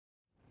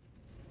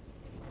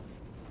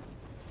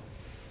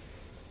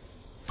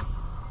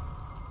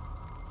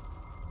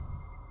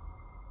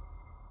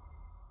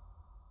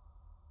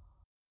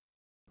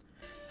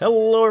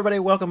Hello everybody,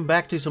 welcome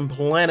back to some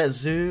Planet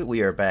Zoo.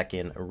 We are back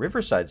in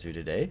Riverside Zoo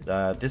today.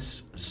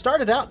 This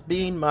started out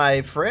being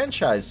my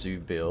franchise zoo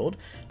build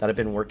that I've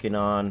been working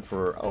on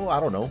for, I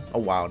don't know, a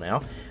while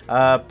now.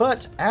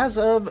 But as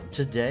of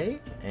today,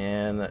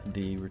 and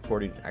the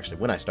recording, actually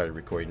when I started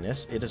recording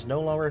this, it is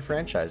no longer a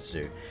franchise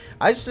zoo.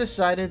 I just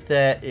decided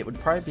that it would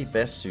probably be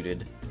best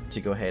suited to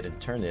go ahead and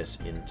turn this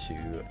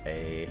into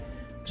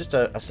just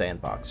a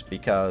sandbox,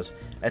 because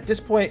at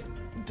this point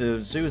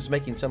the zoo is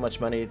making so much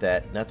money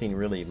that nothing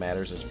really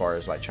matters as far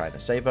as like trying to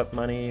save up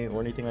money or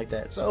anything like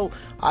that. So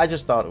I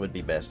just thought it would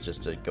be best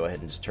just to go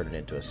ahead and just turn it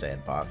into a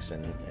sandbox,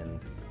 and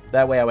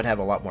that way I would have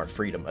a lot more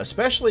freedom,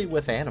 especially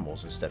with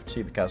animals and stuff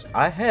too, because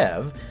I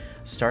have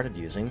started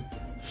using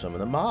some of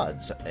the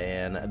mods,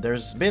 and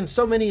there's been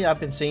so many I've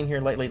been seeing here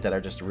lately that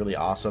are just really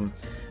awesome.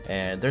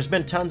 And there's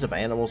been tons of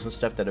animals and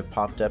stuff that have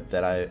popped up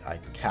that I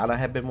kind of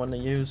have been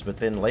wanting to use, but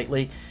then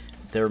lately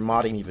they're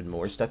modding even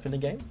more stuff in the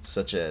game,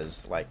 such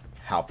as like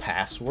how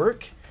paths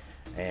work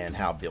and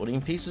how building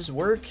pieces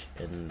work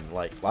and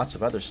like lots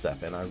of other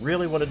stuff. And I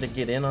really wanted to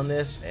get in on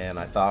this, and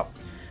I thought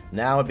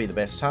now would be the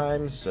best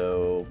time.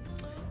 So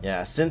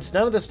yeah, since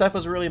none of the stuff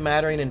was really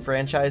mattering in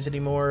franchise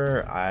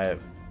anymore,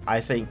 I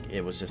think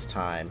it was just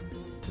time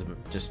to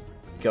just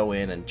go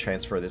in and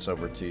transfer this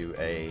over to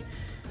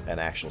an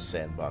actual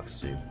sandbox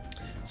zoo.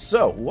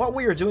 So what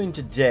we are doing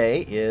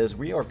today is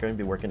we are going to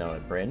be working on a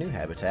brand new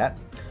habitat.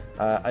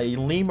 A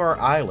lemur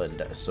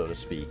island, so to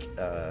speak.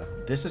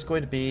 This is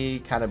going to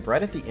be kind of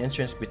right at the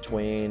entrance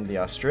between the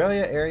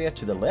Australia area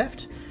to the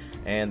left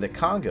and the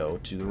Congo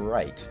to the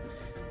right.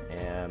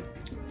 And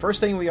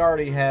first thing we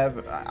already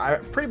have, I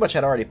pretty much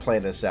had already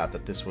planned this out,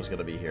 that this was going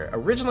to be here.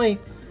 Originally,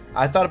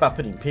 I thought about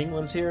putting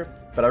penguins here,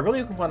 but I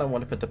really want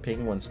to put the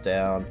penguins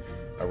down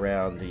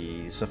around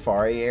the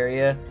safari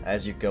area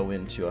as you go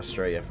into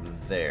Australia from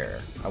there.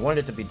 I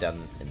wanted it to be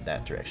done in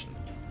that direction.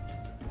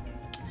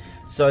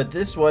 So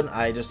this one,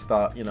 I just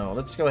thought,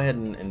 let's go ahead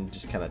and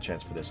just kind of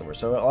transfer this over.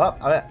 So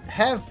I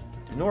have,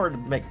 in order to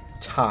make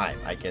time,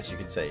 I guess you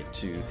could say,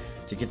 to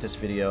get this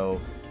video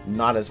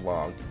not as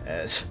long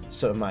as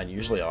some of mine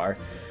usually are.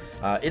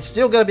 It's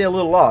still going to be a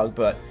little long,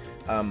 but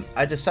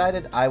I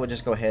decided I would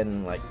just go ahead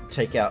and like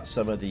take out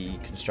some of the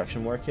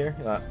construction work here.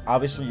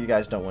 Obviously, you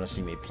guys don't want to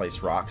see me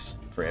place rocks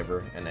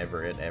forever and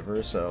ever and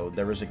ever, so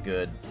there was a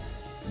good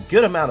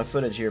amount of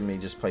footage here of me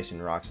just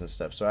placing rocks and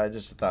stuff. So I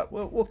just thought,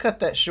 well, we'll cut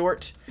that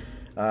short.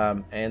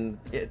 And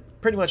it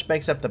pretty much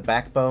makes up the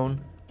backbone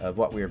of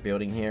what we are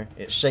building here.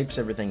 It shapes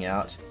everything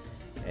out,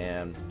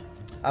 and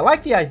I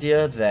like the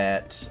idea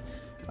that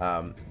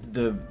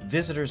the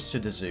visitors to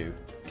the zoo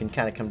can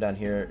kind of come down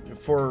here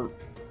for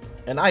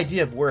an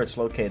idea of where it's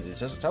located.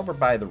 It's over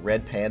by the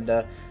red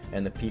panda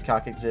and the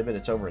peacock exhibit.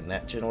 It's over in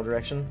that general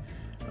direction.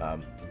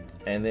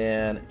 And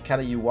then kind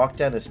of you walk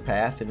down this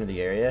path into the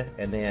area,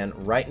 and then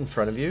right in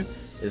front of you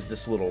is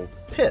this little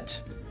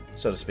pit,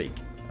 so to speak.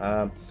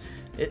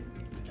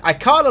 I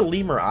call it a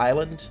lemur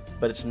island,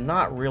 but it's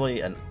not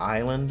really an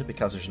island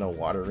because there's no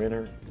water in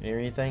it or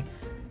anything.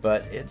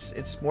 But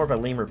it's more of a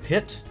lemur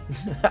pit,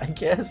 I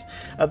guess.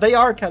 They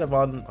are kind of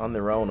on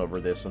their own over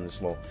this on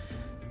this little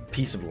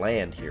piece of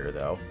land here,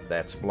 though,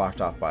 that's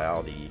blocked off by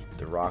all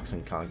the rocks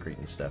and concrete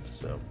and stuff.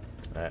 So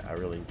I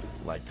really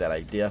like that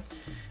idea.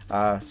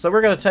 So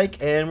we're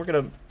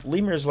gonna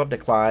lemurs love to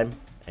climb,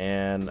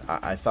 and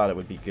I thought it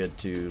would be good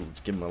to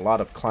give them a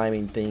lot of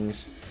climbing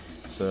things.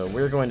 So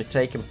we're going to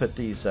take and put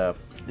these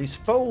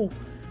faux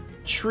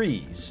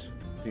trees,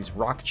 these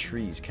rock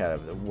trees kind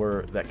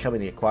of that come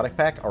in the aquatic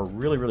pack, are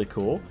really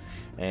cool,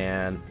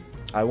 and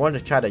I wanted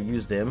to try to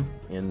use them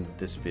in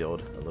this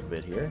build a little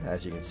bit here,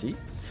 as you can see.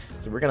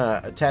 So we're gonna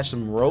attach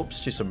some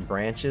ropes to some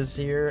branches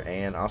here,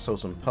 and also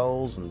some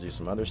poles, and do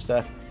some other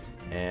stuff,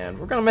 and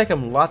we're gonna make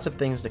them lots of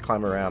things to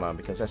climb around on,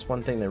 because that's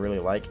one thing they really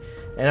like.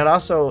 And it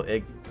also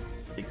it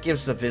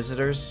gives the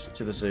visitors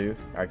to the zoo,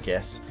 our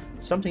guests,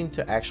 something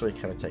to actually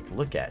kind of take a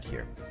look at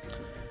here.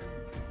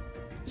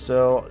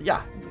 So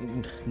yeah,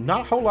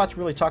 not a whole lot to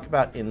really talk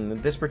about in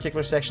this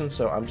particular section,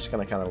 so I'm just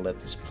going to kind of let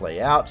this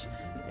play out,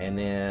 and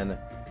then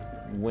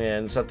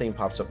when something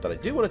pops up that I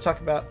do want to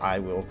talk about, I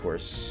will of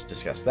course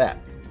discuss that.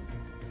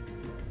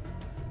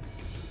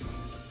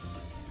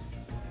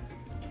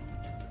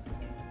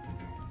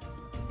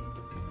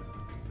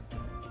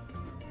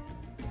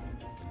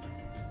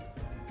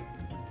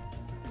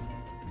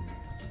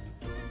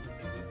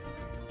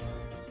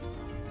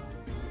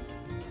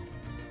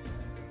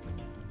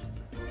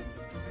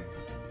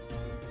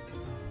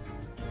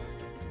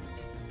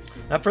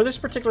 Now for this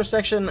particular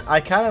section, I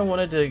kind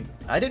of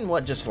I didn't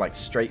want just like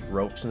straight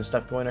ropes and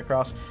stuff going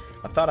across.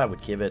 I thought I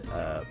would give it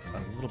a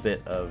little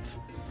bit of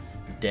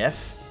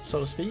depth,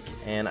 so to speak,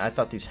 and I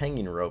thought these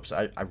hanging ropes,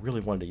 I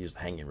really wanted to use the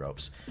hanging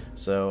ropes.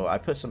 So I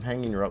put some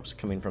hanging ropes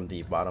coming from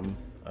the bottom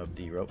of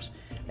the ropes,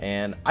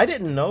 and I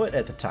didn't know it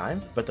at the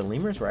time, but the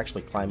lemurs were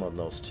actually climbing on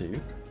those too,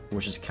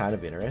 which is kind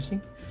of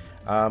interesting.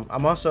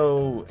 I'm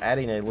also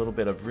adding a little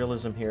bit of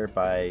realism here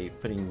by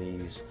putting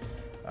these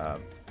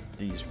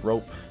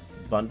rope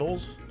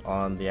bundles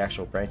on the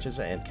actual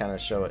branches and kind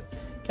of show it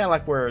kind of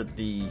like where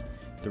the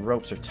the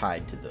ropes are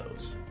tied to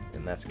those,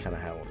 and that's kind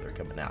of how they're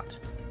coming out.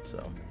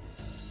 So.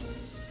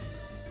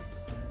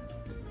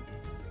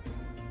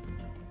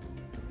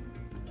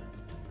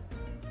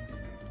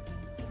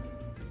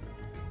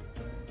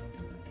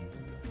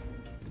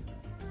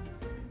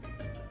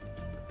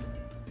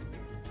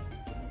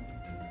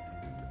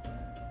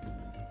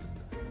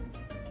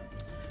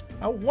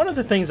 One of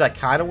the things I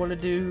kind of want to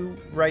do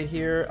right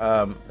here,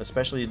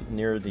 especially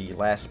near the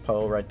last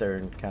pole right there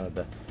and kind of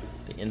the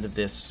end of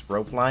this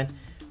rope line,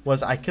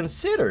 was I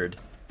considered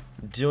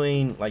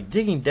doing, like,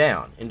 digging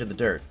down into the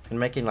dirt and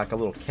making like a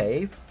little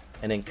cave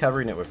and then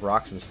covering it with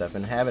rocks and stuff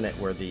and having it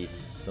where the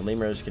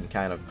lemurs can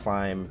kind of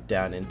climb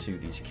down into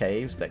these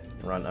caves that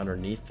run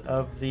underneath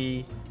of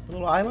the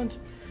little island.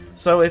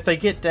 So if they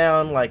get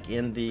down like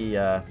in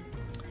the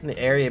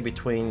area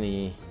between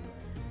the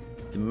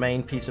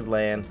main piece of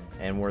land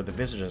and where the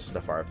visitors and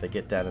stuff are, if they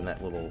get down in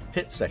that little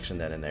pit section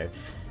down in there,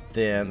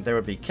 then there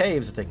would be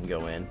caves that they can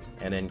go in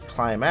and then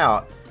climb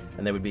out,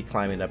 and they would be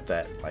climbing up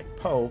that like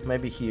pole,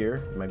 maybe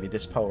here, maybe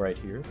this pole right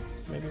here,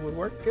 maybe would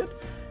work good.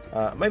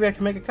 Maybe I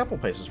can make a couple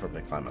places for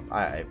them to climb up.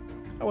 I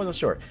wasn't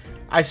sure.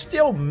 I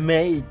still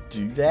may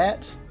do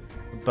that,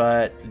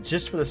 but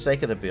just for the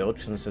sake of the build,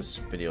 since this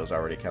video is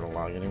already kind of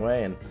long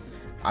anyway, and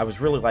I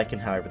was really liking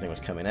how everything was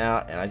coming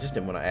out, and I just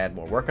didn't want to add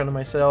more work onto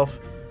myself.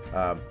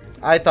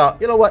 I thought,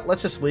 you know what,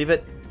 let's just leave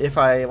it. If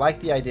I like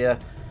the idea,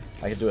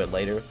 I can do it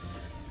later.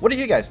 What do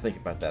you guys think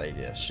about that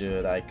idea?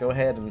 Should I go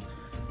ahead and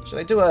should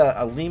I do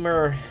a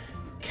lemur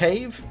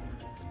cave?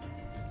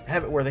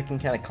 Have it where they can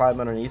kind of climb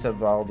underneath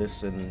of all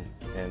this and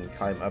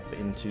climb up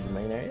into the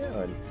main area?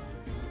 And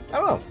I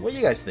don't know. What do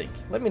you guys think?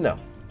 Let me know.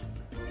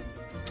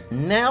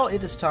 Now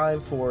it is time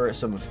for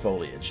some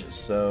foliage.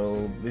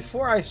 So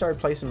before I started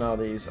placing all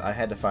these, I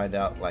had to find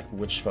out like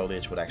which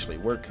foliage would actually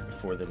work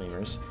for the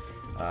lemurs.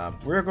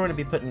 We're going to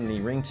be putting the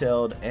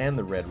ring-tailed and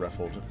the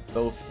red-ruffled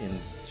both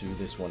into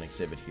this one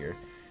exhibit here.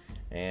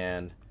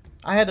 And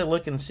I had to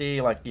look and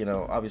see, like, you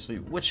know, obviously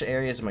which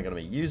areas am I going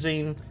to be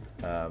using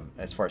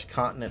as far as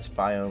continents,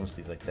 biomes,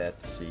 things like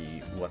that, to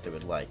see what they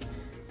would like.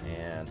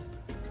 And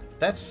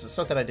that's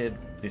something I did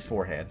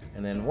beforehand.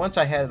 And then once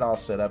I had it all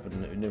set up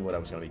and knew what I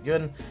was going to be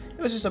doing,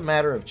 it was just a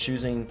matter of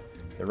choosing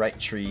the right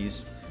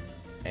trees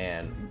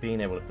and being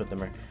able to put them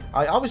there.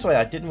 Obviously,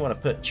 I didn't want to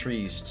put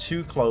trees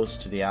too close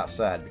to the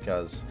outside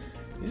because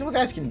these little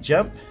guys can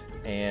jump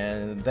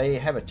and they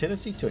have a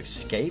tendency to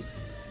escape.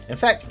 In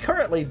fact,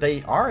 currently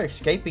they are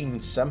escaping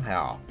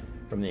somehow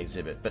from the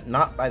exhibit, but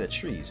not by the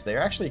trees.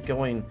 They're actually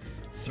going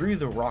through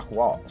the rock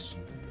walls.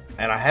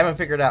 And I haven't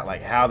figured out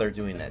like how they're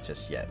doing that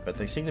just yet, but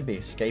they seem to be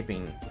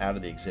escaping out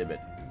of the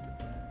exhibit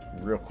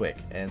real quick.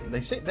 And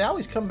they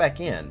always come back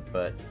in,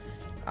 but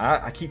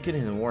I keep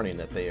getting the warning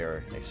that they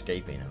are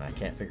escaping, and I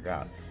can't figure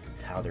out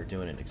how they're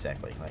doing it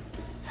exactly. Like,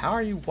 how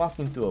are you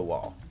walking through a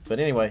wall? But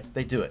anyway,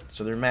 they do it,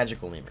 so they're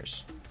magical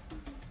lemurs.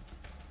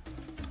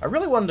 I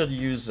really wanted to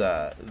use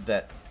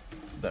that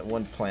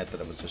one plant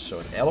that I was just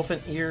showing.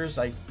 Elephant ears,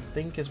 I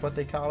think is what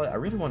they call it. I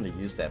really wanted to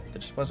use that, but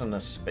there just wasn't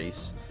enough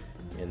space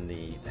in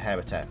the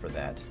habitat for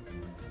that.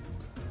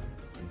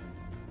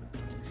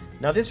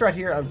 Now this right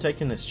here, I'm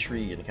taking this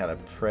tree and kind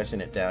of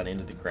pressing it down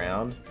into the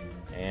ground.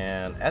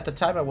 And at the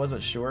time I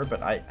wasn't sure,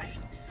 but I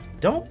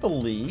don't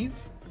believe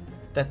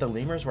that the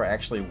lemurs will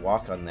actually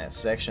walk on that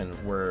section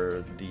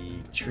where the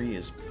tree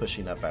is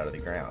pushing up out of the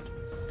ground.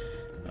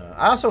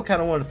 I also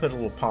kind of wanted to put a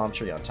little palm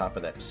tree on top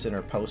of that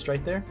center post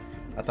right there.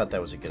 I thought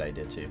that was a good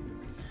idea too.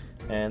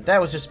 And that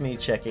was just me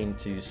checking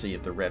to see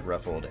if the red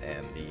ruffled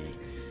and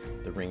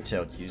the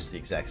ring-tailed use the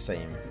exact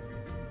same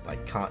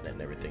like continent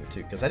and everything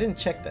too, because I didn't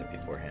check that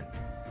beforehand.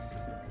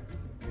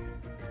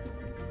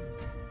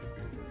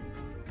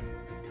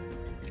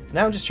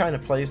 Now I'm just trying to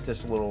place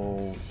this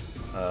little,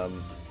 I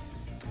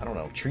don't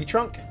know, tree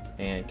trunk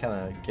and kind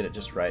of get it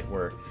just right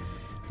where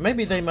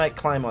maybe they might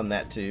climb on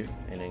that too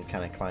and then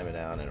kind of climb it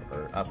down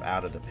or up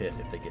out of the pit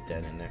if they get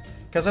down in there.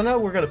 Because I know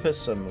we're going to put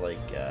some like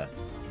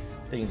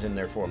things in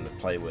there for them to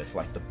play with,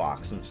 like the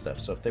box and stuff.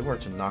 So if they were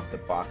to knock the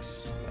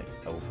box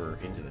like over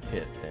into the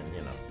pit, then,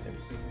 you know, they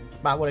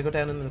might want to go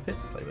down into the pit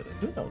and play with it.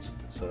 Who knows?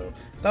 So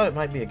I thought it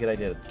might be a good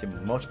idea to give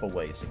them multiple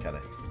ways to kind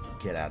of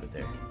get out of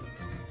there.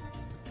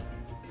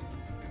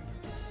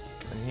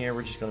 And here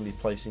we're just going to be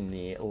placing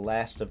the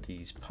last of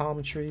these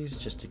palm trees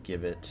just to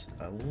give it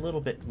a little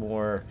bit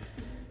more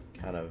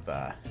kind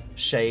of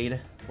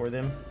shade for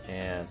them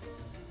and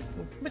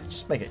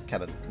just make it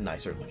kind of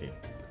nicer looking.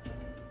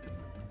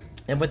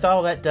 And with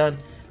all that done,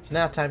 it's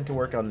now time to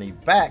work on the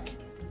back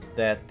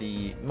that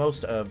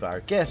most of our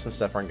guests and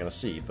stuff aren't going to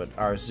see, but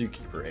our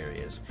zookeeper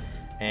areas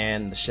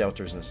and the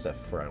shelters and stuff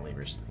for our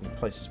lemurs,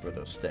 places where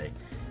they'll stay.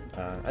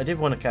 I did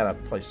want to kind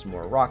of place some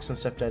more rocks and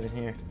stuff down in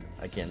here.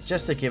 Again,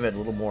 just to give it a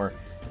little more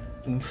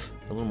oomph,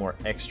 a little more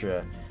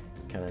extra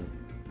kind of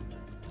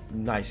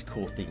nice,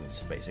 cool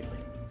things, basically.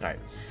 Alright,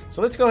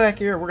 so let's go back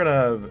here.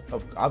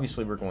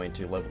 Obviously we're going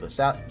to level this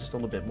out just a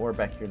little bit more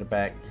back here in the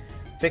back,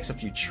 fix a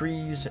few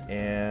trees,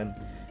 and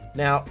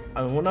now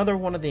another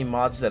one of the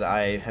mods that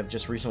I have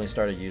just recently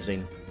started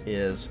using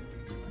is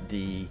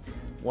the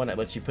one that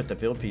lets you put the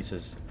build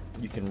pieces,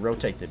 you can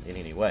rotate them in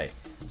any way,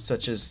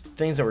 such as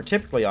things that were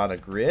typically on a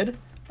grid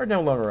are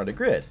no longer on a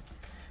grid.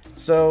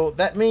 So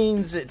that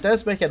means it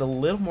does make it a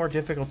little more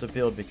difficult to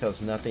build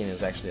because nothing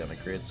is actually on a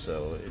grid,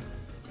 so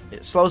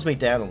it slows me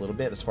down a little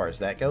bit as far as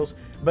that goes,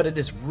 but it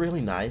is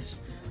really nice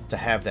to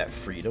have that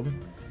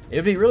freedom. It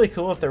would be really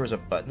cool if there was a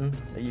button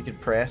that you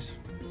could press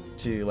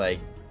to, like,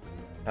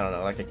 I don't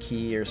know, like a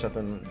key or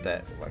something,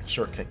 that like a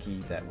shortcut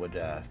key that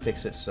would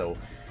fix it so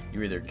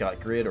you either got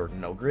grid or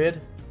no grid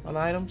on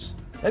items.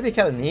 That'd be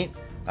kind of neat.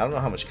 I don't know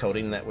how much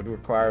coding that would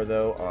require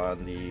though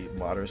on the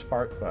modders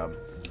part.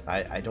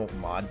 I don't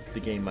mod the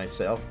game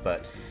myself,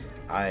 but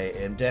I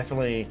am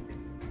definitely,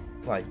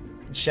 like,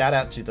 shout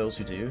out to those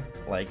who do,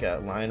 like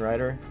Lion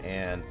Rider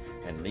and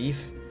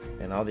Leaf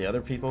and all the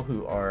other people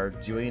who are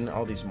doing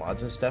all these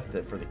mods and stuff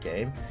for the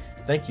game.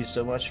 Thank you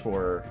so much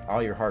for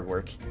all your hard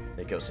work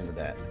that goes into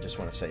that. I just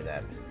want to say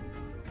that.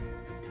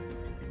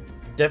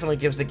 Definitely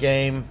gives the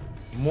game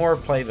more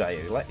play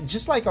value,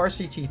 just like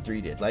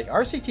RCT3 did. Like,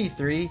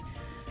 RCT3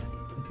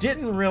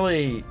 didn't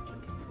really,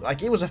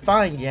 like, it was a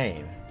fine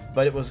game,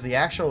 but it was the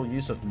actual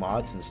use of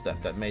mods and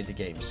stuff that made the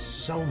game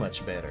so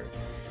much better.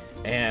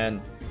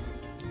 And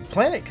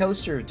Planet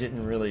Coaster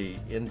didn't really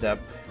end up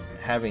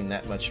having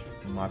that much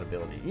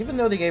modability. Even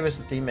though they gave us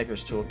the Theme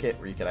Maker's Toolkit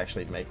where you could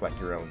actually make like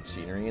your own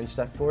scenery and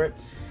stuff for it,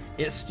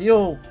 it's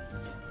still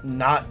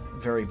not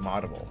very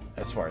moddable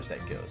as far as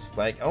that goes.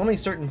 Like, only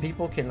certain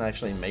people can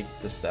actually make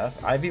the stuff.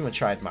 I've even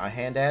tried my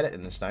hand at it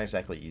and it's not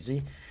exactly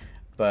easy,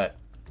 but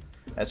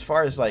as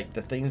far as like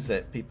the things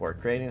that people are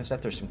creating and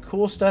stuff, there's some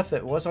cool stuff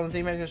that was on the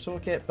Theme Maker's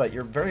Toolkit, but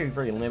you're very,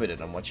 very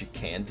limited on what you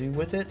can do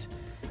with it,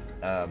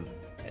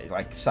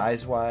 like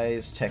size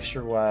wise,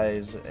 texture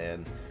wise,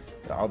 and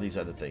all these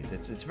other things.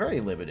 It's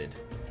very limited,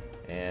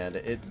 and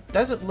it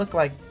doesn't look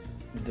like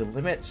the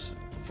limits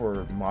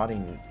for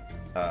modding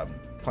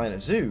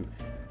Planet Zoo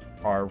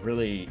are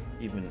really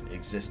even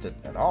existent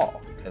at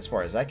all, as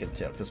far as I can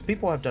tell, because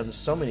people have done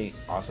so many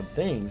awesome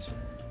things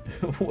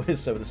with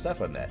some of the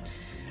stuff on that.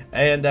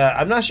 And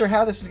I'm not sure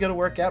how this is going to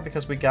work out,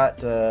 because we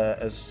got,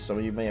 as some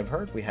of you may have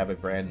heard, we have a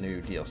brand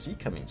new DLC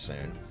coming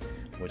soon,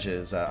 which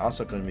is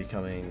also going to be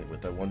coming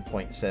with a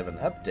 1.7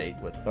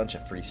 update with a bunch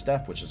of free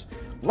stuff, which is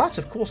lots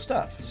of cool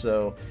stuff.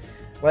 So,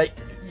 like,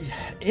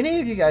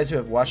 any of you guys who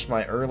have watched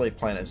my early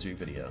Planet Zoo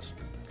videos,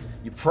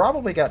 you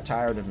probably got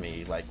tired of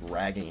me, like,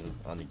 ragging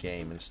on the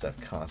game and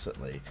stuff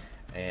constantly.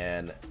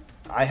 And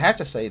I have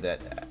to say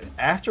that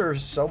after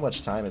so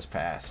much time has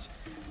passed,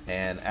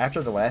 and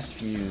after the last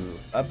few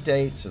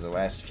updates and the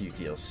last few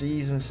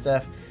DLCs and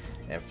stuff,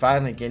 and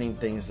finally getting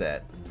things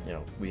that, you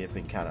know, we have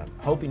been kind of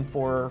hoping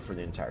for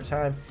the entire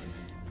time,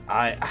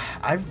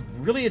 I'm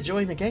really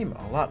enjoying the game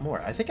a lot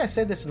more. I think I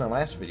said this in the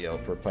last video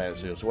for Planet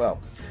Zoo as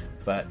well,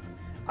 but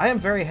I am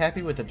very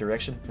happy with the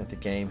direction that the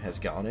game has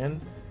gone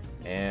in,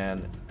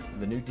 and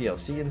the new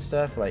DLC and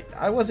stuff. Like,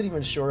 I wasn't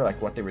even sure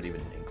like what they would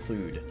even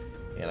include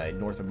in a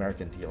North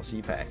American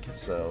DLC pack.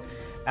 So,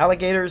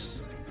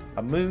 alligators,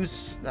 a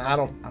moose.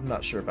 I'm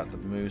not sure about the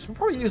moose. We'll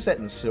probably use that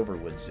in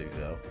Silverwood Zoo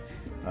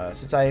though,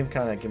 since I am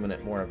kind of giving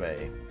it more of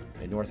a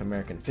North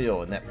American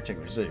feel in that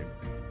particular zoo.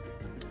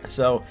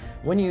 So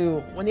when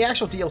the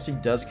actual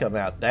DLC does come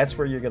out, that's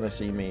where you're going to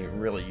see me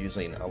really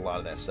using a lot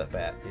of that stuff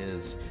at,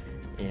 is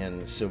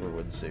in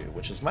Silverwood Zoo,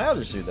 which is my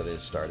other zoo that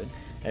is started.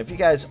 And if you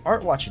guys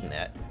aren't watching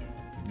that,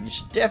 you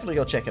should definitely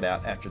go check it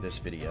out after this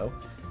video.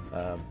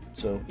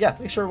 So yeah,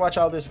 make sure to watch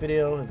all this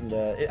video. And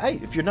hey,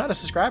 if you're not a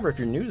subscriber, if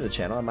you're new to the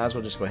channel, I might as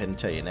well just go ahead and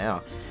tell you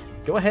now.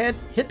 Go ahead,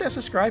 hit that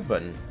subscribe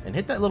button, and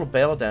hit that little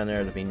bell down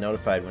there to be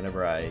notified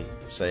whenever I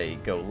say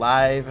go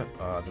live,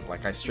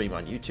 like I stream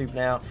on YouTube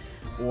now,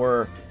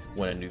 or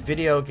when a new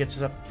video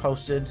gets up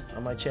posted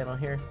on my channel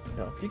here. You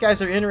know, if you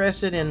guys are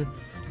interested in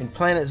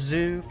Planet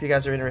Zoo, if you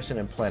guys are interested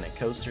in Planet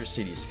Coaster,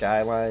 City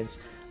Skylines,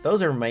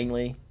 those are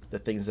mainly the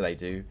things that I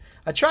do.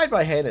 I tried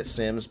my hand at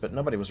Sims, but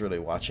nobody was really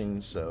watching,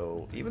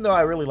 so even though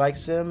I really like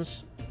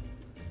Sims,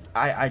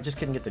 I just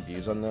couldn't get the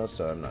views on those,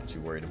 so I'm not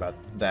too worried about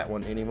that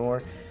one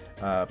anymore.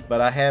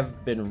 But I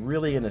have been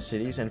really into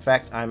cities. In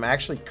fact, I'm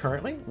actually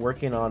currently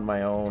working on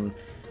my own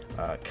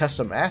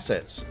custom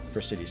assets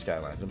for City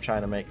Skylines. I'm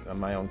trying to make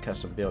my own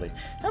custom building.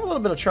 I have a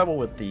little bit of trouble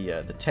with the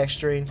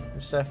texturing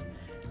and stuff,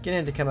 getting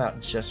it to come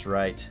out just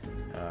right.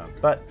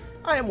 But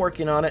I am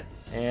working on it,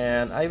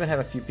 and I even have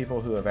a few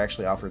people who have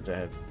actually offered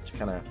to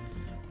kind of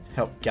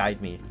help guide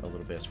me a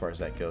little bit as far as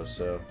that goes.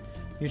 So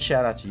huge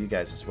shout out to you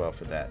guys as well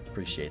for that.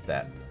 Appreciate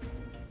that.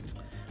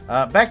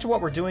 Back to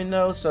what we're doing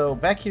though. So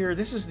back here,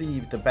 this is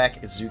the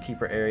back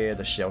zookeeper area,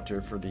 the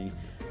shelter for the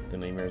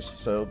lemurs.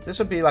 So this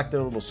would be like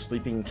the little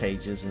sleeping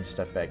cages and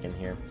stuff back in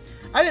here.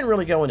 I didn't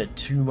really go into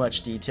too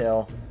much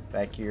detail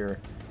back here,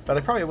 but I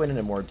probably went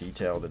into more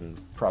detail than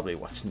probably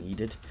what's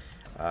needed.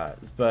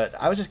 But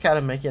I was just kind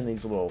of making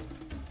these little,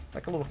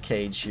 like a little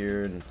cage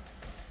here, and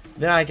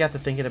then I got to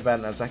thinking about it,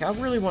 and I was like, I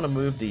really want to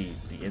move the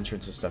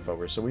entrance and stuff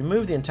over. So we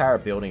moved the entire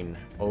building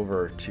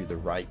over to the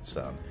right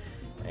some.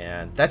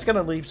 And that's going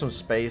to leave some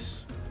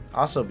space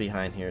also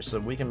behind here, so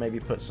we can maybe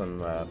put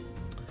some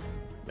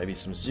maybe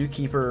some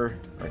zookeeper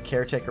or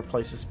caretaker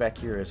places back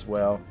here as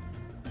well.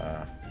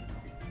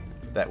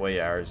 That way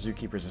our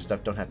zookeepers and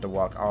stuff don't have to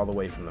walk all the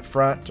way from the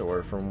front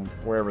or from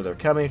wherever they're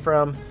coming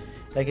from.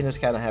 They can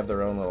just kind of have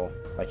their own little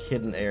like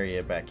hidden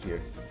area back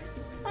here.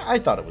 I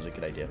thought it was a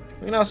good idea.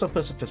 We can also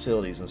put some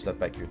facilities and stuff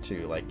back here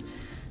too, like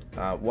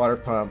water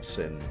pumps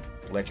and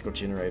electrical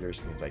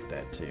generators, things like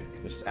that too.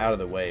 Just out of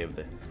the way of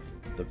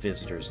the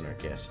visitors and our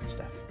guests and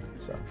stuff.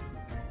 So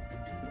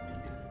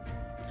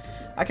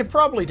I could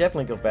probably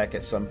definitely go back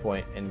at some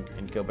point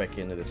and go back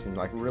into this and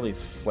like really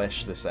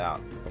flesh this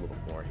out a little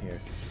more here.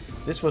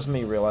 This was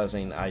me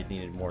realizing I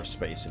needed more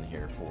space in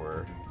here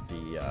for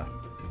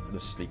the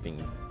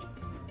sleeping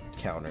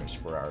counters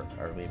for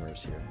our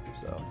lemurs here.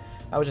 So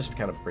I was just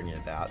kind of bringing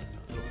it out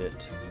a little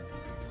bit.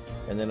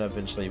 And then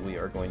eventually we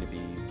are going to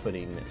be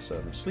putting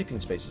some sleeping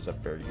spaces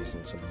up there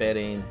using some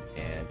bedding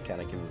and kind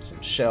of giving them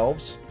some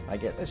shelves. I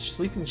get this,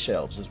 sleeping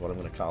shelves is what I'm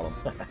going to call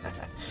them.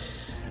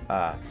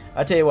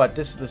 I tell you what,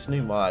 this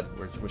new mod,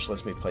 which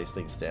lets me place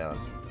things down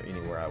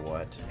anywhere I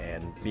want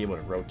and be able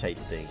to rotate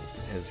things,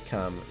 has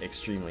come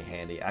extremely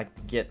handy. I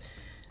get,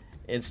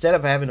 instead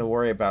of having to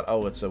worry about,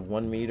 oh, it's a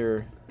 1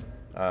 meter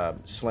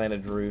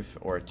slanted roof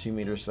or a 2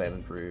 meter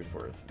slanted roof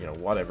or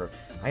whatever,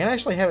 I can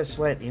actually have it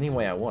slant any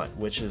way I want,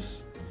 which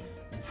is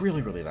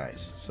really, really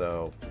nice.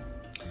 So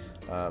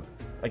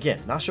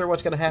again, not sure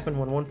what's going to happen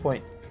when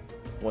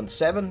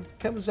 1.17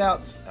 comes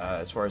out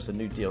as far as the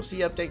new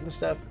DLC update and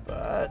stuff,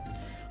 but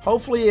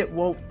hopefully it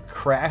won't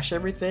crash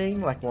everything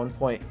like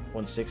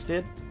 1.16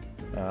 did.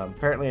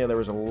 Apparently there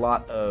was a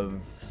lot of,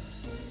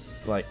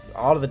 like,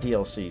 all of the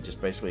DLC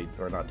just basically,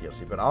 or not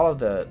DLC, but all of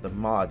the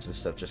mods and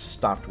stuff just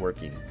stopped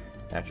working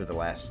after the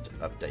last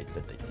update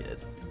that they did.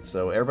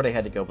 So everybody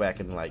had to go back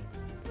and like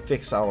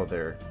fix all of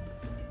their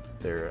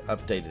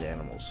updated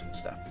animals and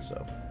stuff.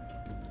 So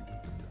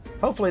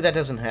hopefully that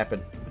doesn't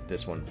happen with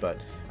this one, but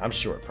I'm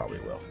sure it probably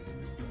will.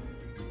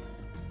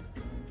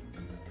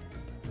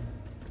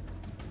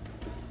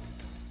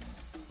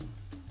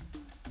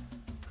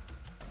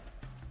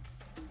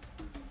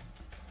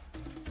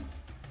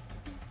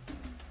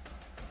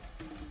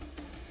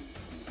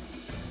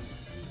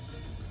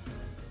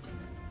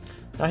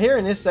 Now here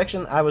in this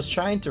section, I was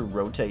trying to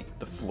rotate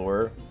the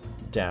floor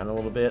down a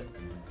little bit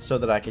so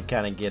that I could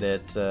kind of get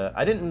it.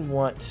 I didn't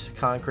want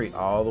concrete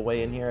all the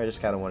way in here. I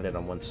just kind of wanted it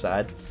on one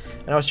side.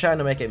 And I was trying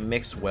to make it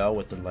mix well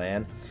with the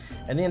land.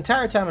 And the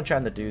entire time I'm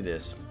trying to do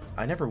this,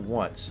 I never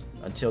once,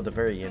 until the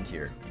very end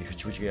here,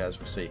 which you guys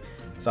will see,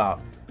 thought,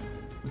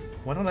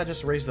 why don't I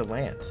just raise the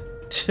land?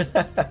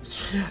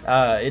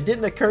 It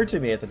didn't occur to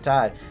me at the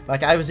time.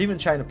 Like, I was even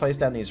trying to place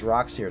down these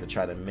rocks here to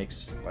try to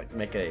mix, like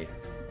make a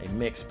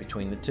mix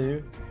between the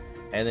two.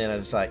 And then I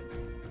was like,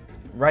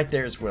 right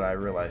there is when I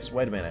realized,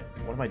 wait a minute,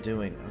 what am I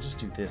doing? I'll just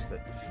do this.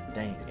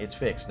 Dang, it's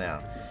fixed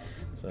now.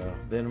 So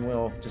then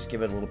we'll just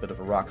give it a little bit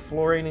of a rock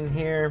flooring in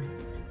here.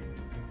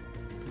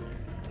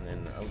 And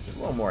then a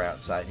little more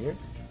outside here.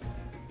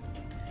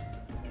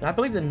 Now I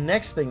believe the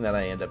next thing that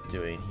I end up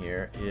doing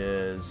here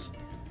is,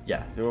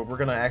 yeah, we're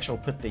going to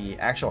put the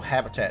actual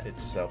habitat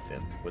itself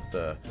in with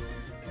the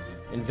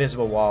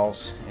invisible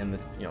walls and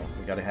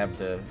we got to have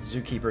the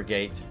zookeeper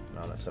gate and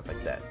all that stuff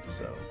like that.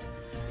 So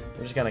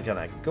we're just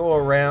gonna go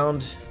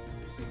around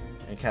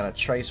and kind of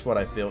trace what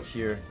I've built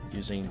here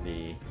using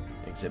the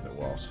exhibit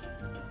walls.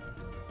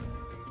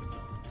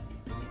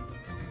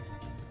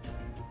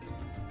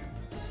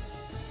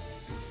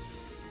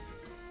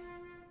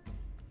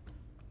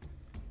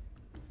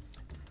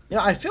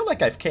 I feel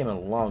like I've came a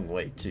long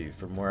way too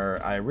from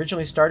where I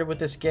originally started with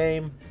this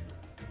game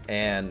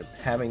and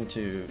having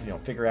to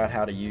figure out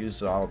how to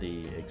use all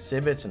the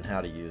exhibits and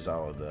how to use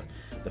all of the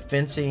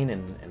fencing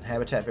and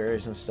habitat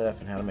barriers and stuff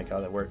and how to make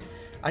all that work.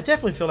 I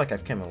definitely feel like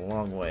I've come a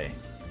long way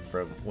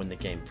from when the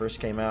game first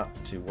came out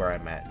to where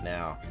I'm at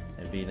now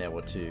and being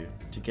able to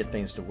get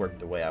things to work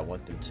the way I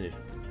want them to.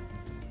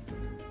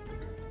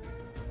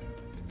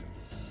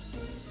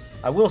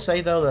 I will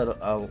say though that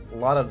a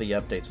lot of the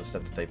updates and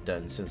stuff that they've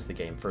done since the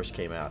game first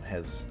came out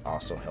has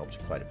also helped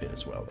quite a bit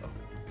as well though.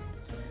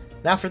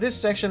 Now for this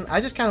section, I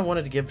just kind of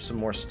wanted to give some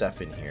more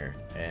stuff in here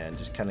and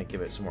just kind of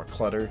give it some more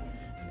clutter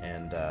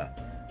and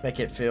make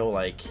it feel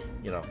like,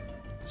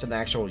 it's an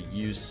actual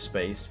used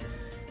space.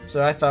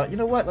 So I thought, you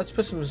know what, let's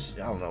put some,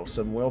 I don't know,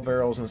 some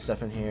wheelbarrows and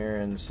stuff in here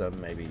and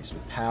maybe some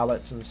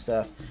pallets and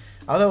stuff.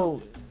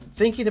 Although,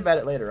 thinking about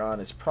it later on,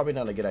 it's probably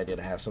not a good idea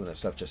to have some of that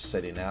stuff just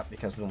sitting out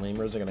because the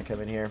lemurs are going to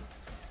come in here.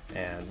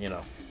 And,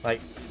 like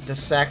the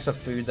sacks of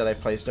food that I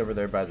placed over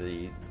there by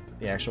the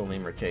actual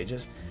lemur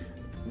cages,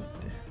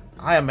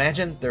 I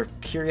imagine they're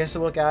curious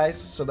little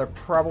guys, so they're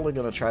probably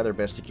going to try their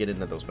best to get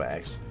into those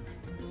bags.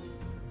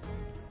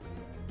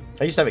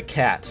 I used to have a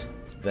cat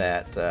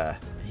that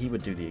he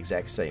would do the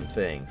exact same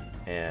thing,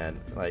 and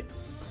like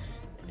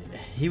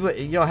he would,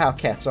 how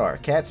cats are.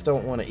 Cats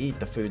don't want to eat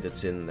the food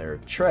that's in their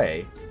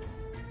tray,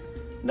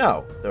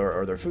 no,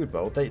 or their food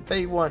bowl.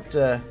 They want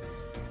if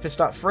it's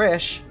not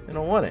fresh, they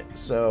don't want it.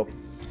 So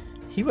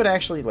he would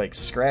actually like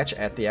scratch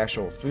at the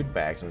actual food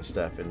bags and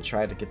stuff and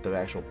try to get the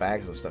actual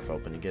bags and stuff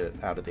open and get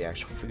it out of the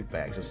actual food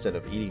bags instead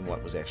of eating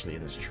what was actually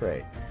in his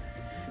tray.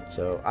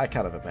 So I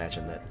kind of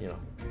imagine that, you know,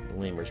 the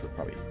lemurs would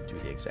probably do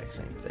the exact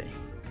same thing.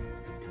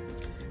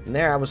 And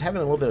there I was having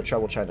a little bit of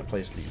trouble trying to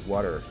place the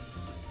water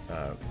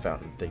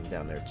fountain thing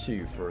down there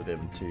too for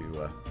them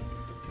to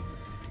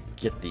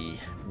get the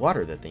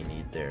water that they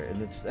need there.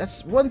 And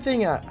that's one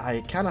thing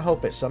I kind of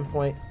hope at some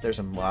point there's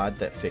a mod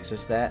that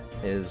fixes that,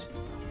 is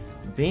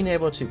being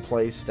able to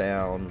place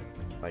down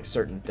like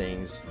certain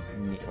things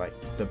like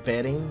the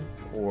bedding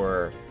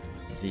or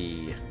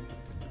the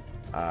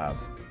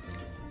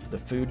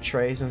food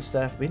trays and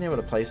stuff. Being able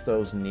to place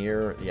those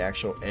near the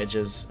actual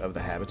edges of the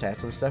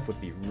habitats and stuff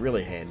would be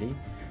really handy.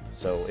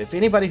 So if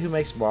anybody who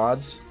makes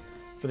mods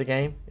for the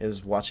game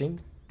is watching,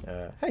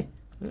 hey,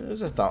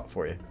 there's a thought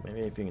for you.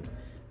 Maybe if you can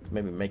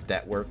maybe make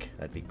that work,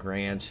 that'd be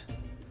grand.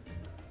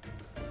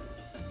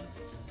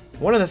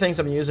 One of the things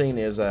I'm using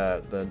is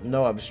the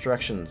no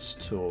obstructions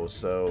tool,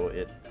 so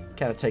it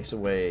kind of takes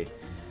away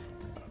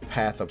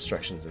path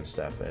obstructions and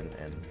stuff, and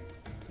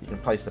you can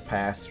place the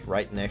paths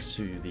right next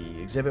to the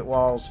exhibit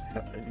walls.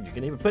 You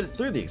can even put it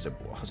through the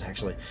exhibit walls,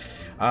 actually.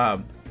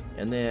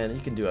 And then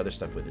you can do other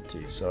stuff with it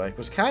too. So I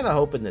was kind of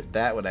hoping that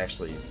that would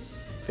actually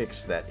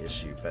fix that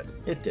issue, but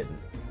it didn't.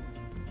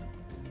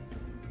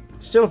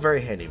 Still a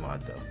very handy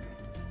mod though.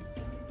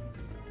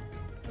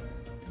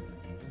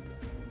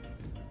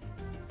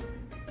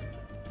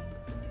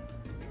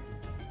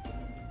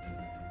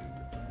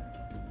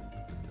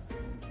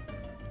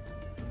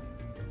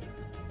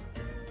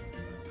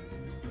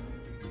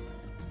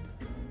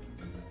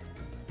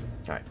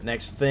 Alright,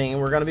 next thing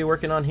we're going to be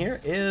working on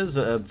here is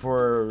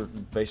for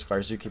basically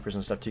our zookeepers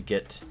and stuff to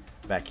get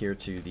back here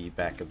to the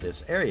back of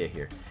this area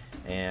here.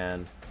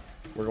 And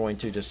we're going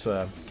to just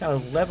kind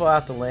of level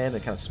out the land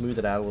and kind of smooth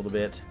it out a little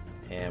bit.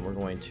 And we're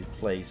going to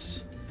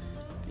place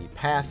the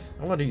path.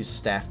 I'm going to use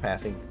staff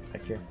pathing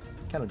back here.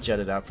 Kind of jut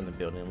it out from the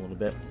building a little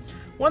bit.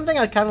 One thing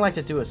I'd kind of like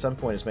to do at some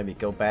point is maybe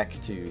go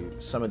back to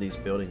some of these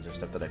buildings and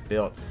stuff that I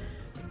built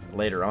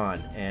later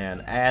on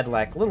and add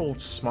like little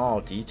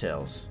small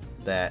details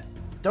that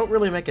don't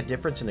really make a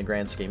difference in the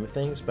grand scheme of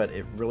things, but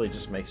it really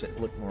just makes it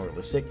look more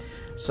realistic,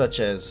 such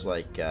as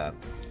like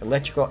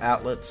electrical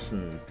outlets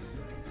and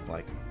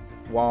like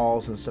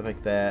walls and stuff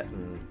like that,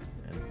 and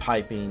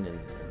piping and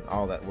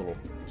all that little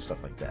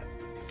stuff like that.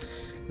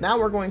 Now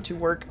we're going to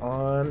work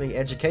on the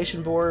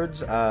education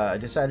boards. I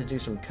decided to do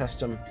some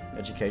custom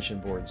education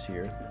boards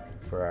here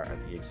for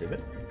the exhibit.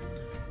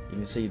 You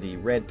can see the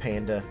red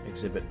panda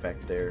exhibit back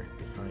there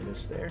behind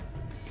us there,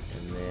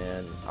 and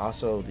then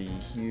also the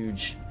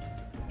huge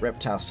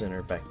reptile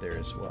center back there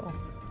as well.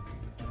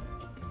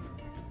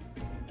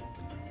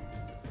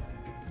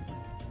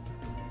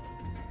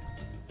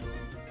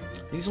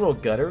 These little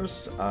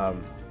gutters,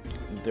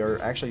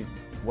 they're actually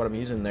what I'm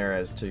using there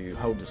as to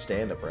hold the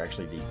stand up are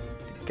actually the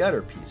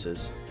gutter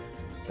pieces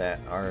that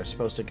are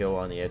supposed to go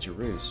on the edge of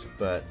roofs,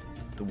 but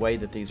the way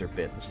that these are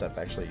bit and stuff,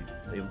 actually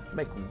they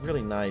make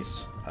really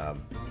nice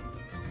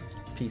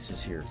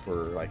pieces here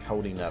for like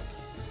holding up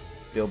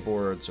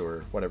billboards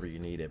or whatever you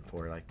need it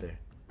for, like there.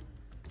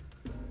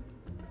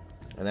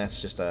 And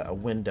that's just a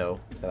window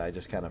that I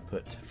just kind of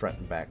put front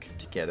and back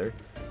together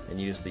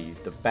and use the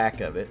back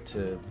of it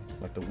to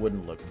like the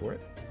wooden look for it.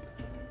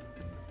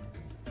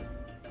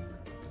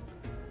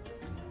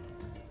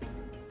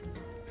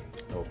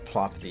 We'll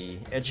plop the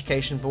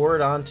education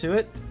board onto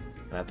it,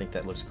 and I think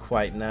that looks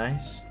quite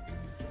nice.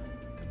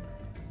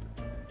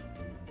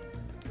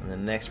 And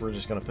then next we're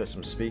just going to put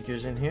some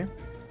speakers in here.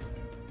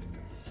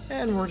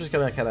 And we're just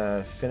going to kind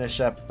of finish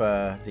up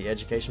the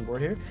education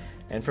board here.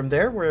 And from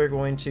there, we're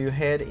going to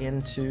head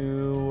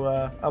into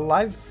a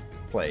live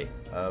play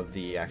of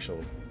the actual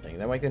thing.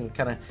 That way we can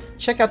kind of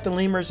check out the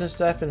lemurs and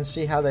stuff and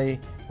see how they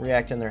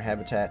react in their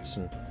habitats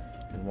and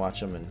watch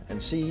them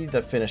and see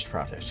the finished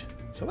product.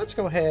 So let's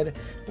go ahead.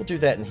 We'll do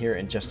that in here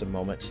in just a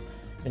moment.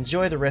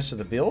 Enjoy the rest of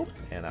the build,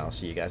 and I'll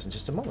see you guys in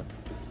just a moment.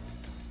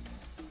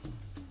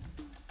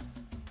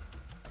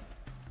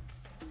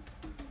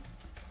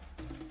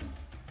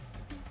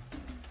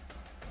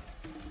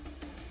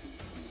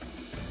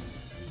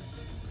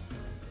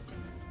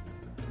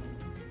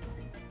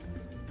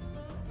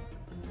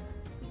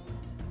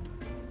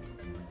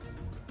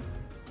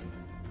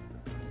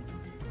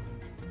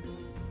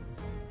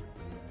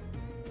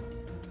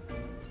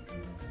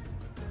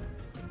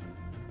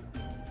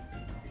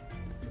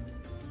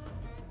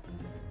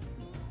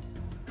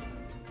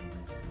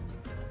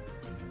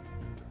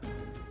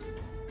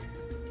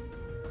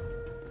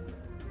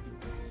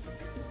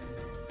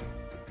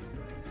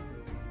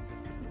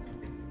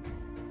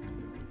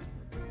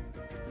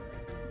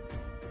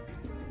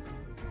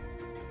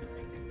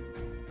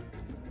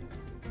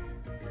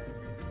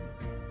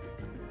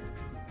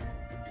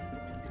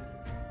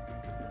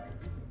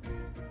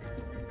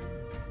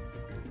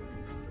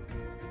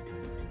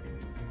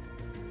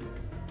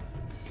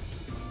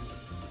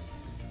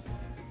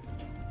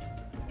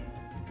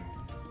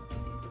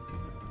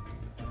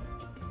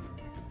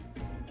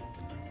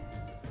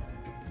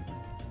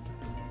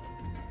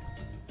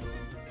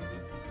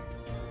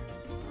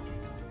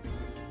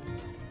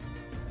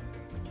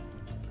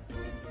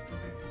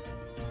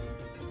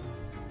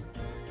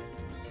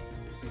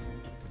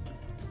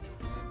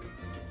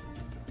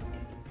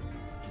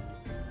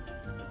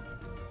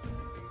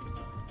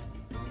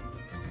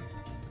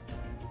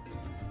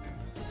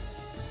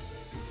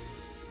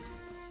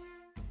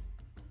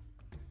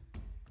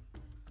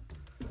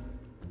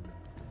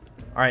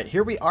 Alright,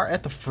 here we are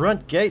at the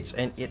front gates,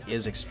 and it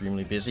is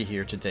extremely busy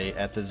here today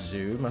at the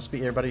zoo. Must be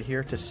everybody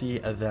here to see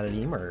the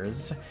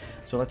lemurs.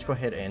 So let's go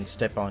ahead and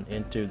step on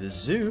into the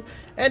zoo,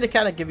 and to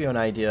kind of give you an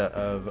idea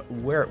of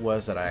where it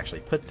was that I actually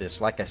put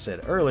this. Like I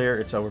said earlier,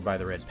 it's over by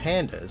the red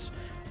pandas,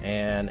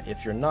 and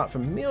if you're not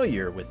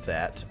familiar with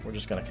that, we're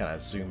just going to kind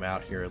of zoom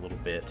out here a little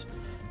bit.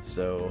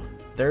 So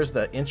there's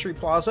the entry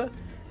plaza.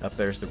 Up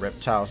there's the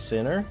reptile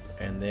center,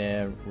 and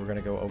then we're going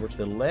to go over to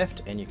the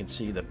left, and you can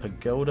see the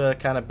pagoda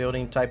kind of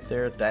building type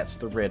there. That's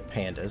the red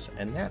pandas,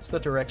 and that's the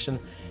direction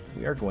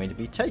we are going to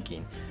be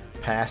taking.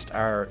 Past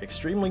our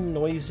extremely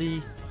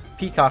noisy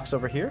peacocks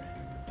over here,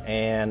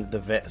 and the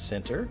vet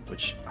center,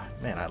 which,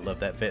 man, I love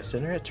that vet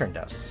center. It turned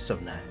out so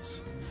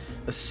nice.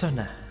 It's so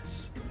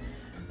nice.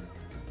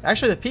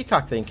 Actually, the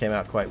peacock thing came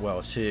out quite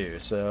well, too,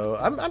 so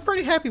I'm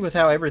pretty happy with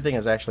how everything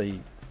has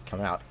actually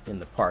come out in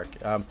the park.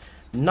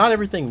 Not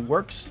everything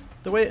works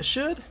the way it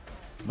should,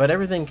 but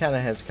everything kind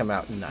of has come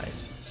out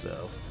nice.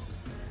 So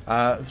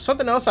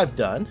something else I've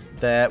done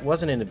that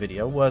wasn't in the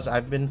video was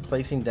I've been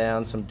placing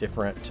down some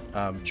different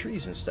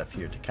trees and stuff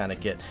here to kind of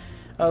get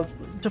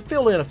to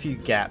fill in a few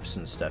gaps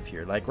and stuff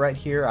here. Like right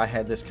here, I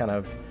had this kind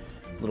of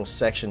little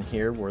section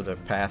here where the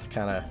path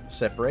kind of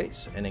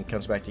separates and then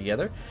comes back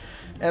together.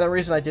 And the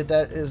reason I did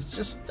that is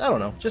just, I don't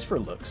know, just for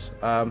looks.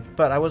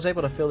 But I was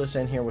able to fill this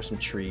in here with some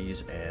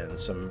trees and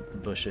some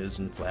bushes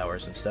and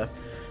flowers and stuff.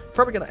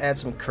 Probably going to add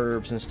some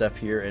curves and stuff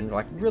here and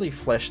like really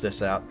flesh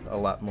this out a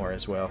lot more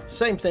as well.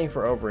 Same thing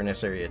for over in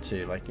this area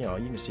too. Like, you know,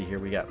 you can see here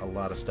we got a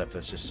lot of stuff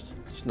that's just,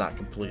 it's not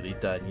completely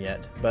done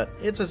yet. But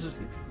it's,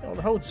 you know,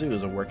 the whole zoo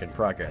is a work in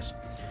progress.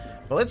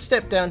 But let's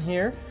step down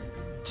here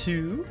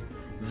to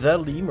the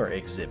lemur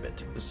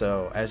exhibit.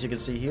 So as you can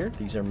see here,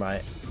 these are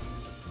my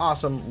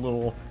awesome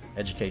little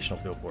educational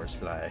billboards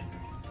that I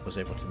was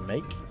able to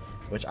make,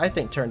 which I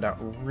think turned out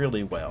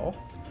really well,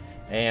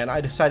 and I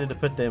decided to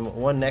put them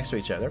one next to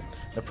each other.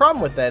 The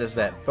problem with that is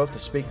that both the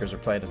speakers are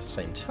playing at the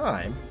same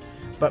time,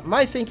 but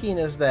my thinking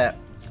is that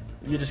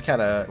you just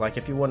kind of, like,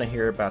 if you want to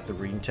hear about the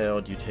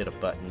ring-tailed, you'd hit a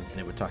button and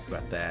it would talk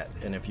about that,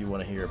 and if you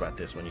want to hear about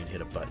this one, you'd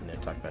hit a button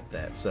and talk about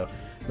that. So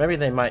maybe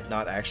they might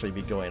not actually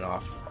be going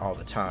off all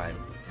the time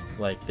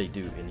like they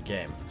do in the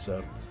game.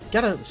 So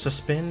gotta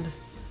suspend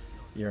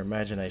your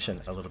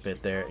imagination a little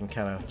bit there and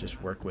kind of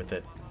just work with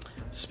it.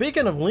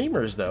 Speaking of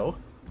lemurs, though,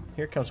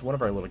 here comes one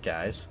of our little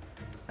guys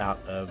out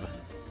of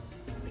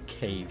the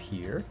cave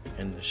here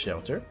in the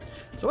shelter.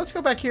 So let's go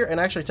back here and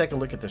actually take a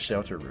look at the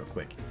shelter real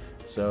quick.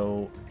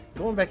 So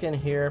going back in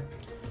here,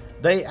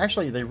 they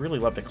really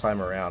love to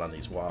climb around on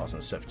these walls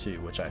and stuff too,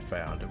 which I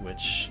found,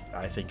 which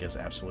I think is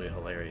absolutely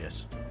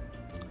hilarious.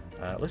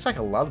 Looks like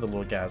a lot of the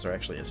little guys are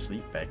actually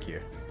asleep back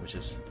here, which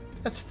is,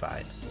 that's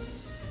fine.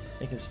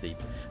 They can sleep.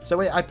 So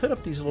I put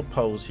up these little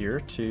poles here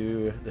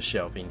to the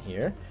shelving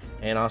here,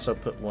 and also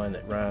put one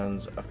that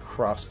runs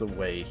across the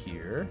way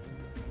here,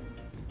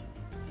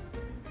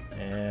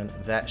 and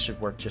that should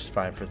work just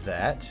fine for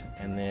that.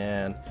 And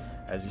then,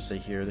 as you see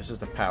here, this is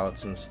the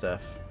pallets and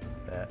stuff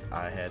that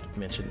I had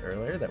mentioned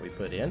earlier that we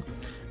put in.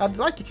 I'd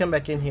like to come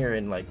back in here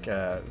and like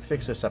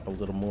fix this up a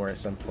little more at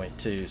some point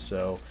too,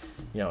 so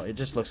you know, it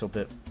just looks a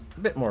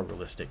bit more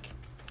realistic.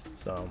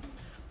 So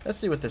let's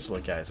see what this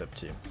little guy's up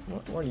to.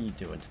 What are you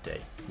doing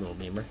today, little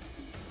lemur?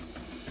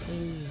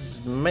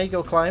 He's may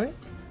go climbing,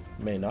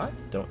 may not,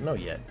 don't know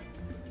yet.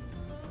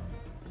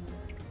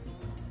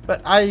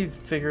 But I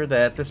figure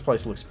that this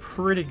place looks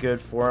pretty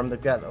good for him.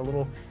 They've got a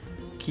little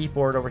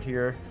keyboard over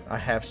here. I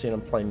have seen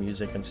them play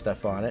music and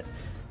stuff on it.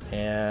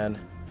 And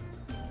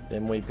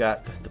then we've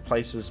got the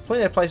places,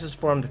 plenty of places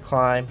for him to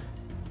climb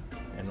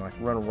and like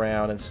run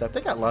around and stuff.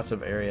 They got lots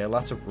of area,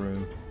 lots of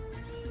room.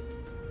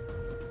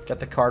 Got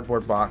the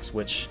cardboard box,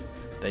 which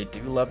they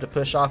do love to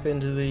push off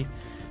into the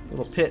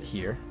little pit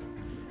here.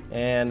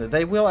 And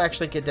they will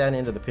actually get down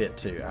into the pit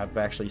too. I've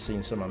actually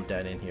seen some of them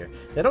down in here.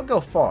 They don't go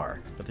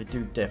far, but they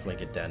do definitely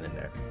get down in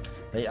there.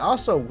 They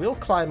also will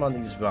climb on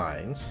these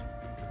vines,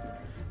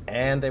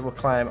 and they will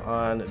climb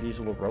on these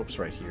little ropes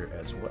right here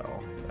as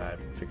well. I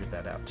figured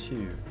that out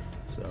too.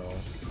 So,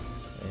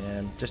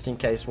 and just in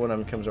case one of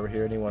them comes over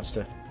here and he wants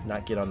to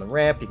not get on the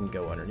ramp, he can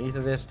go underneath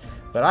of this.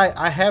 But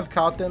I have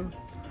caught them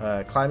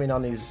climbing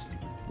on these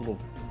little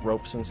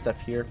ropes and stuff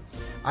here.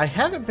 I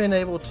haven't been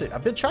able to,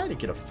 I've been trying to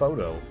get a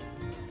photo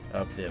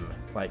of them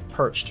like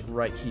perched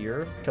right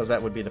here, because that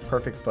would be the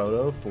perfect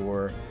photo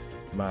for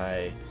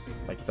my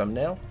like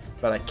thumbnail,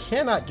 but I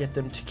cannot get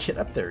them to get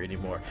up there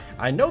anymore.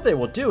 I know they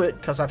will do it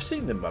because I've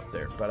seen them up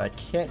there, but I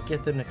can't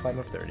get them to climb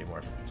up there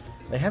anymore.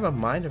 They have a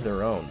mind of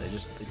their own. They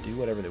do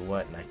whatever they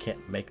want, and I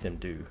can't make them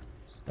do.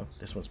 Oh,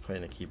 this one's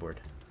playing a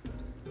keyboard.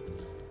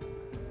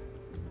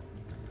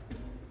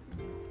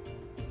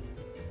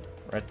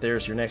 Right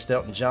there's your next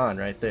Elton John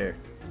right there.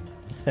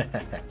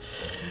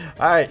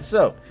 Alright,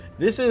 so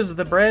this is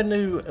the brand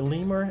new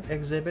lemur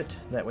exhibit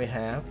that we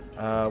have.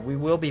 We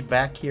will be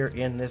back here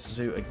in this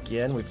zoo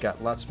again. We've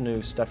got lots of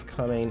new stuff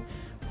coming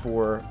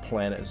for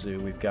Planet Zoo.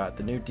 We've got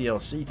the new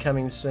DLC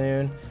coming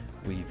soon.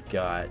 We've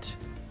got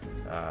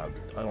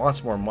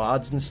lots more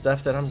mods and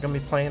stuff that I'm going to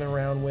be playing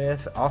around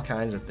with, all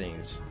kinds of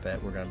things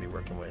that we're going to be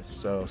working with.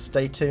 So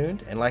stay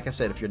tuned, and like I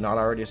said, if you're not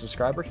already a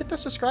subscriber, hit the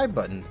subscribe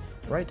button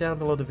right down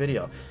below the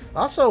video.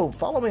 Also,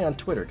 follow me on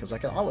Twitter, because I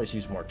can always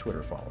use more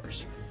Twitter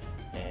followers.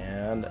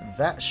 And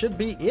that should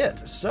be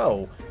it.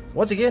 So,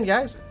 once again,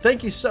 guys,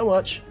 thank you so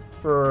much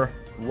for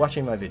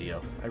watching my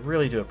video. I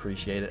really do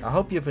appreciate it. I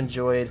hope you've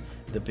enjoyed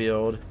the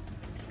build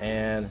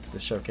and the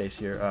showcase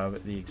here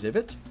of the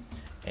exhibit.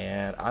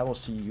 And I will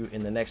see you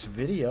in the next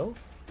video.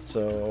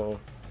 So,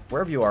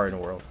 wherever you are in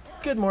the world,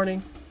 good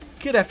morning,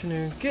 good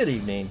afternoon, good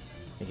evening,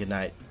 and good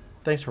night.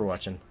 Thanks for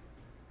watching.